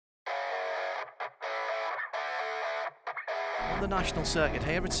On the national circuit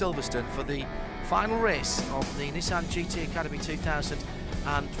here at Silverstone for the final race of the Nissan GT Academy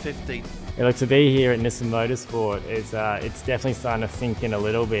 2015. Yeah, look, to be here at Nissan Motorsport is it's definitely starting to sink in a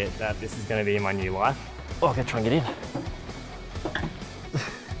little bit that this is going to be my new life. Oh, I'm going to try and get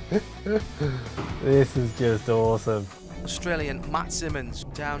in. This is just awesome. Australian Matt Simmons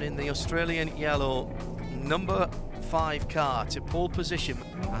down in the Australian yellow number 5 car to pole position,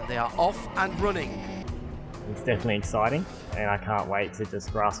 and they are off and running. It's definitely exciting, and I can't wait to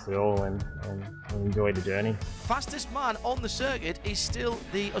just grasp it all and enjoy the journey. Fastest man on the circuit is still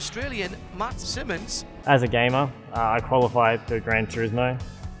the Australian Matt Simmons. As a gamer, I qualified through Gran Turismo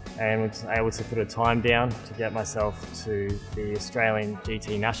and was able to put a time down to get myself to the Australian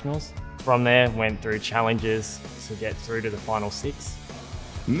GT Nationals. From there, went through challenges to get through to the final 6.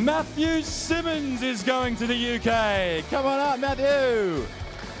 Matthew Simmons is going to the UK. Come on up, Matthew.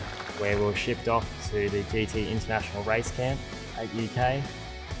 Where we were shipped off to the GT International Race Camp at UK,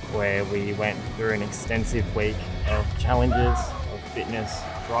 where we went through an extensive week of challenges, of fitness,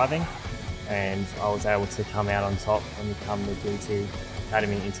 driving, and I was able to come out on top and become the GT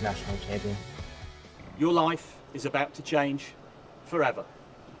Academy International Champion. Your life is about to change forever.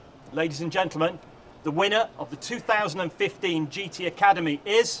 Ladies and gentlemen, the winner of the 2015 GT Academy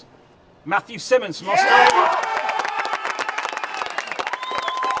is Matthew Simmons from Australia.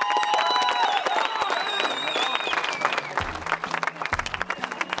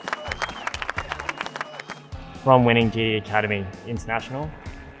 From winning GT Academy International,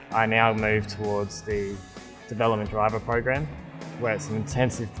 I now move towards the development driver program, where it's an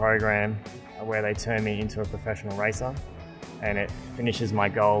intensive program where they turn me into a professional racer, and it finishes my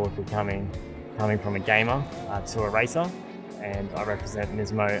goal of coming from a gamer to a racer, and I represent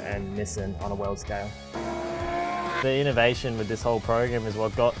Nismo and Nissan on a world scale. The innovation with this whole program is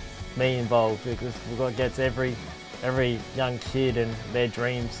what got me involved, because what gets every young kid and their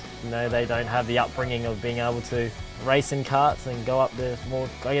dreams. You know, they don't have the upbringing of being able to race in karts and go up the more,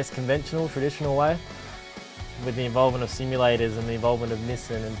 I guess, conventional, traditional way. With the involvement of simulators and the involvement of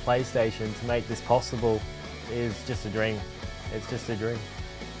Nissan and PlayStation to make this possible is just a dream. It's just a dream.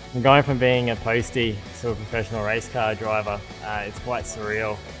 Going from being a postie to a professional race car driver, it's quite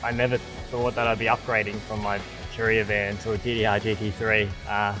surreal. I never thought that I'd be upgrading from my career van to a GTR GT3,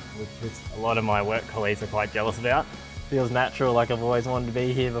 which a lot of my work colleagues are quite jealous about. Feels natural, like I've always wanted to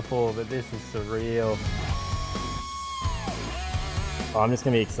be here before, but this is surreal. I'm just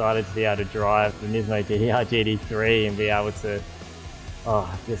going to be excited to be able to drive the Nismo GTR GT3 and be able to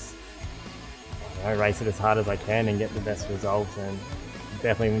just race it as hard as I can and get the best results. And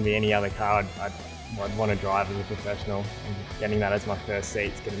definitely wouldn't be any other car I'd want to drive as a professional. And getting that as my first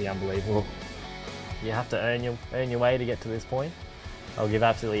seat is going to be unbelievable. You have to earn your way to get to this point. I'll give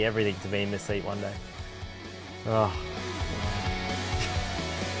absolutely everything to be in this seat one day.